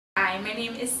Hi, my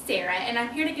name is Sarah, and I'm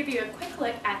here to give you a quick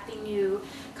look at the new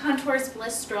Contours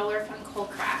Bliss stroller from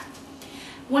Kohlcraft.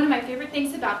 One of my favorite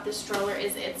things about this stroller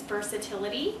is its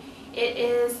versatility. It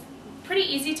is pretty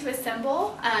easy to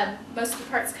assemble. Most of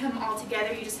the parts come all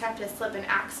together. You just have to slip an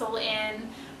axle in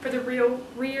for the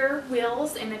rear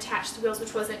wheels and attach the wheels,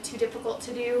 which wasn't too difficult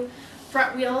to do.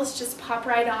 Front wheels just pop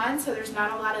right on, so there's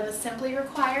not a lot of assembly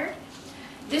required.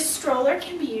 This stroller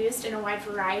can be used in a wide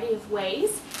variety of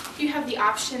ways. You have the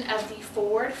option of the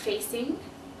forward-facing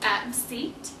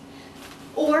seat,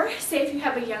 or say if you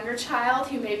have a younger child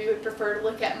who maybe would prefer to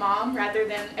look at mom rather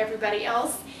than everybody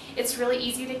else, it's really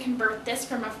easy to convert this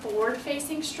from a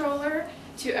forward-facing stroller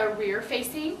to a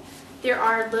rear-facing. There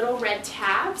are little red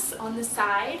tabs on the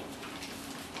side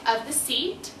of the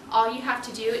seat. All you have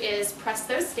to do is press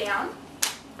those down,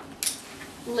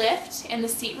 lift, and the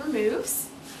seat removes.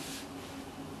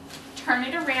 Turn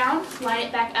it around, line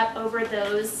it back up over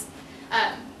those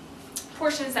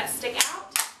portions that stick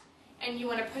out, and you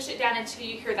want to push it down until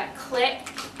you hear that click,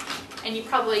 and you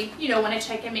probably want to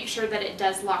check and make sure that it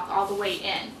does lock all the way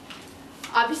in.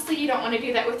 Obviously you don't want to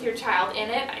do that with your child in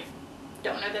it. I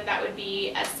don't know that that would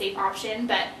be a safe option,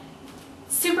 but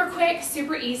super quick,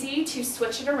 super easy to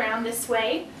switch it around this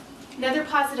way. Another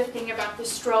positive thing about the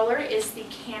stroller is the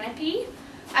canopy.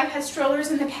 I've had strollers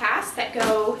in the past that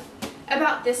go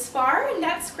about this far, and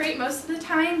that's great most of the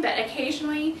time, but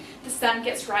occasionally the sun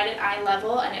gets right at eye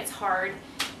level and it's hard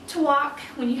to walk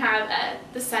when you have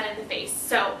the sun in the face.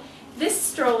 So this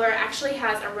stroller actually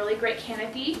has a really great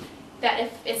canopy that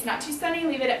if it's not too sunny,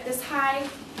 leave it up this high,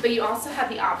 but you also have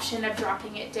the option of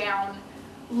dropping it down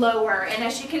lower, and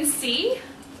as you can see,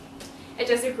 it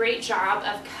does a great job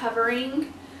of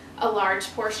covering a large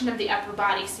portion of the upper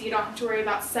body, so you don't have to worry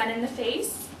about sun in the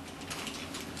face.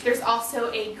 There's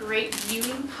also a great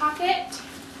viewing pocket.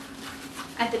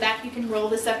 At the back you can roll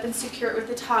this up and secure it with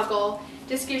a toggle.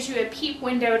 This gives you a peep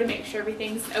window to make sure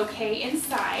everything's okay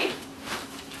inside.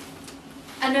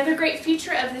 Another great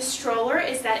feature of this stroller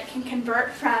is that it can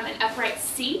convert from an upright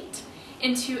seat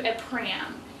into a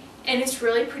pram. And it's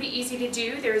really pretty easy to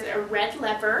do. There's a red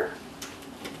lever.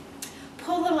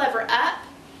 Pull the lever up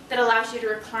that allows you to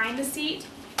recline the seat.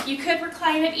 You could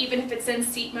recline it even if it's in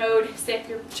seat mode, say if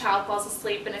your child falls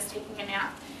asleep and is taking a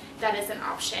nap, that is an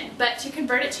option. But to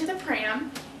convert it to the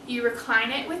pram, you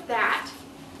recline it with that,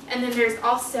 and then there's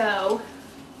also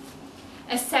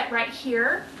a set right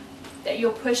here that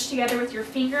you'll push together with your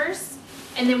fingers,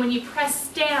 and then when you press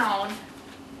down,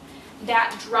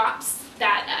 that drops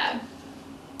that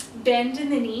bend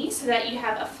in the knee so that you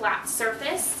have a flat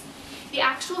surface. The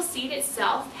actual seat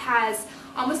itself has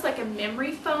almost like a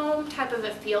memory foam type of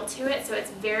a feel to it, so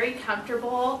it's very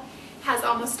comfortable. Has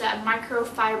almost a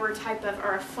microfiber type of,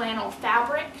 or a flannel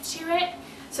fabric to it,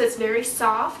 so it's very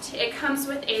soft. It comes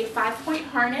with a 5-point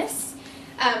harness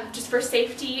just for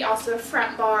safety, also a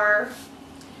front bar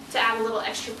to add a little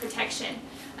extra protection.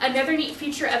 Another neat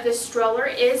feature of this stroller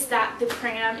is that the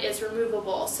pram is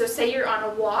removable. So say you're on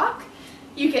a walk,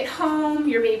 you get home,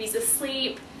 your baby's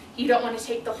asleep, you don't want to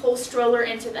take the whole stroller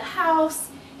into the house.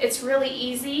 It's really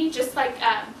easy, just like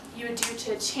you would do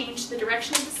to change the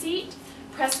direction of the seat.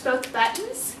 Press both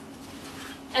buttons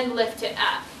and lift it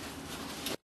up.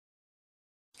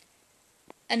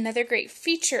 Another great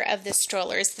feature of this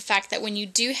stroller is the fact that when you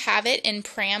do have it in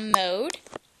pram mode,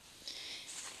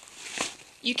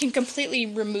 you can completely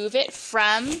remove it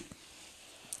from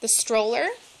the stroller,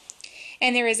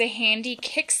 and there is a handy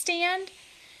kickstand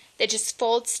that just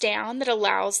folds down that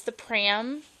allows the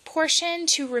pram portion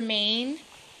to remain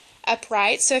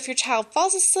upright. So if your child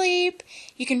falls asleep,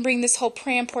 you can bring this whole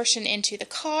pram portion into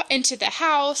the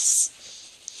house.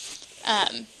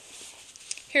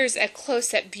 Here's a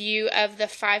close-up view of the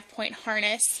 5-point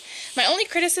harness. My only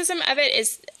criticism of it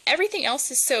is everything else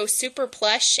is so super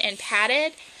plush and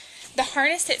padded. The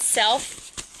harness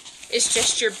itself is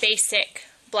just your basic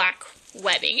black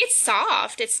webbing. It's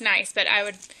soft, it's nice, but I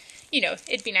would,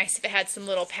 it'd be nice if it had some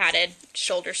little padded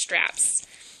shoulder straps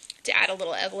to add a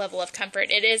level of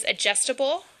comfort. It is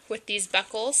adjustable with these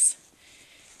buckles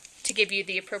to give you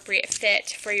the appropriate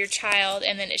fit for your child,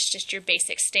 and then it's just your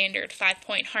basic standard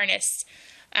 5-point harness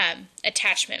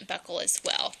attachment buckle as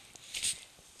well.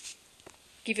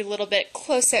 Give you a little bit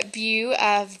close-up view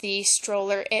of the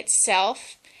stroller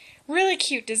itself. Really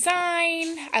cute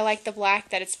design. I like the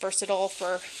black, that it's versatile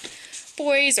for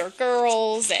boys or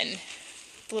girls, and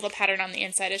the little pattern on the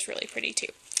inside is really pretty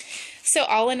too. So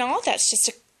all in all, that's just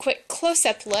a quick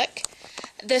close-up look.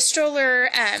 The stroller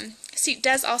seat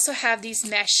does also have these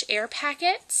mesh air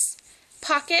pockets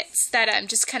that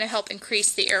just kind of help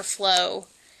increase the airflow,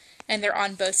 and they're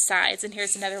on both sides. And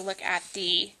here's another look at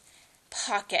the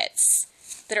pockets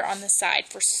that are on the side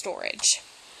for storage.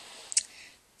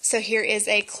 So here is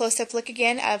a close-up look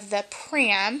again of the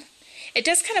pram. It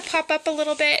does kind of pop up a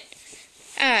little bit,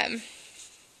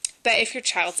 but if your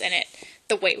child's in it,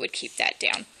 the weight would keep that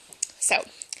down. So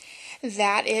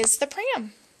that is the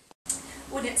pram.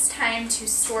 When it's time to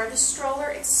store the stroller,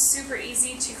 it's super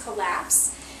easy to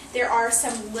collapse. There are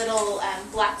some little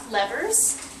black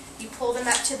levers. You pull them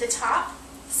up to the top,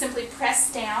 simply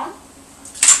press down,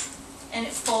 and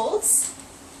it folds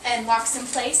and locks in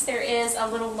place. There is a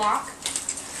little lock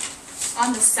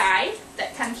on the side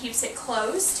that kind of keeps it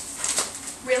closed.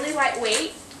 Really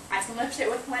lightweight. I can lift it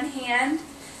with one hand.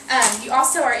 You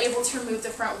also are able to remove the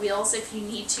front wheels if you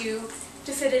need to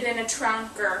fit it in a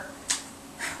trunk or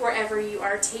wherever you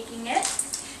are taking it.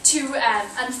 To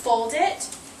unfold it,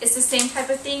 it's the same type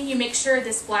of thing. You make sure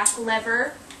this black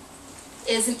lever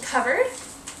isn't covered.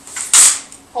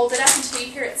 Hold it up until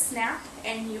you hear it snap,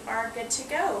 and you are good to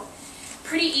go.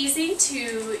 Pretty easy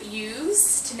to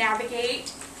use, to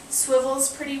navigate.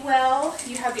 Swivels pretty well.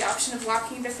 You have the option of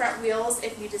locking the front wheels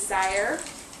if you desire.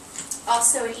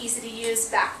 Also an easy to use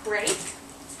back brake.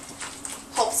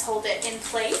 Helps hold it in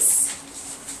place.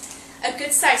 A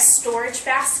good sized storage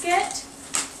basket.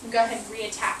 Go ahead and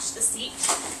reattach the seat.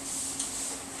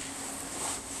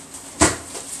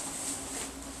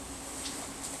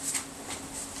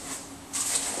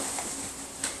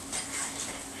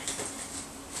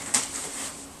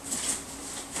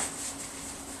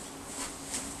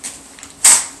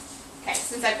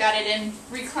 Since I've got it in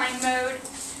recline mode, I'm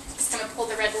just going to pull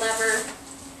the red lever,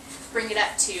 bring it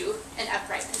up to an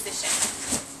upright position.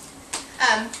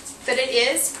 But it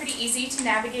is pretty easy to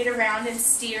navigate around and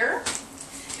steer.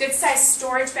 Good sized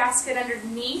storage basket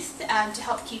underneath to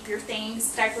help keep your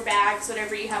things, diaper bags,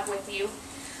 whatever you have with you.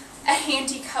 A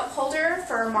handy cup holder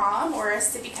for mom or a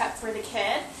sippy cup for the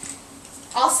kid.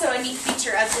 Also a neat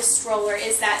feature of this stroller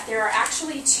is that there are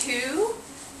actually 2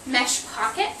 mesh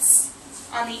pockets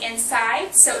on the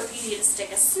inside, so if you need to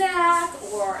stick a snack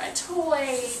or a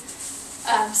toy,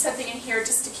 something in here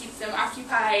just to keep them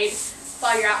occupied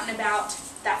while you're out and about,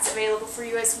 that's available for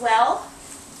you as well.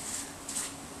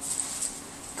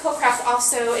 Colecraft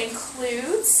also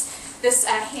includes this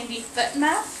handy foot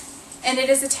muff, and it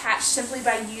is attached simply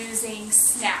by using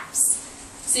snaps.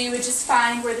 So you would just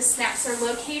find where the snaps are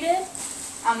located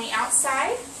on the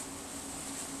outside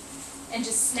and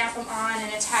just snap them on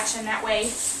and attach them that way.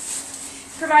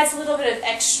 Provides a little bit of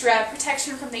extra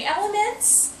protection from the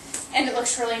elements, and it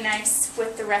looks really nice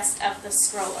with the rest of the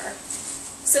stroller.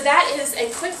 So that is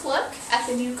a quick look at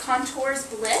the new Contours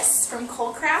Bliss from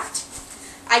Colecraft.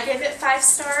 I give it 5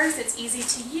 stars. It's easy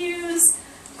to use,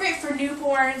 great for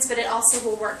newborns, but it also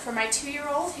will work for my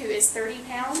 2-year-old who is 30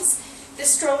 pounds.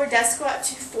 This stroller does go up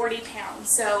to 40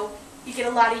 pounds, so you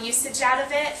get a lot of usage out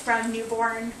of it from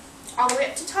newborn all the way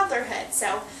up to toddlerhood.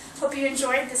 So hope you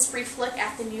enjoyed this brief look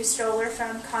at the new stroller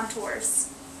from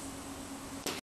Contours.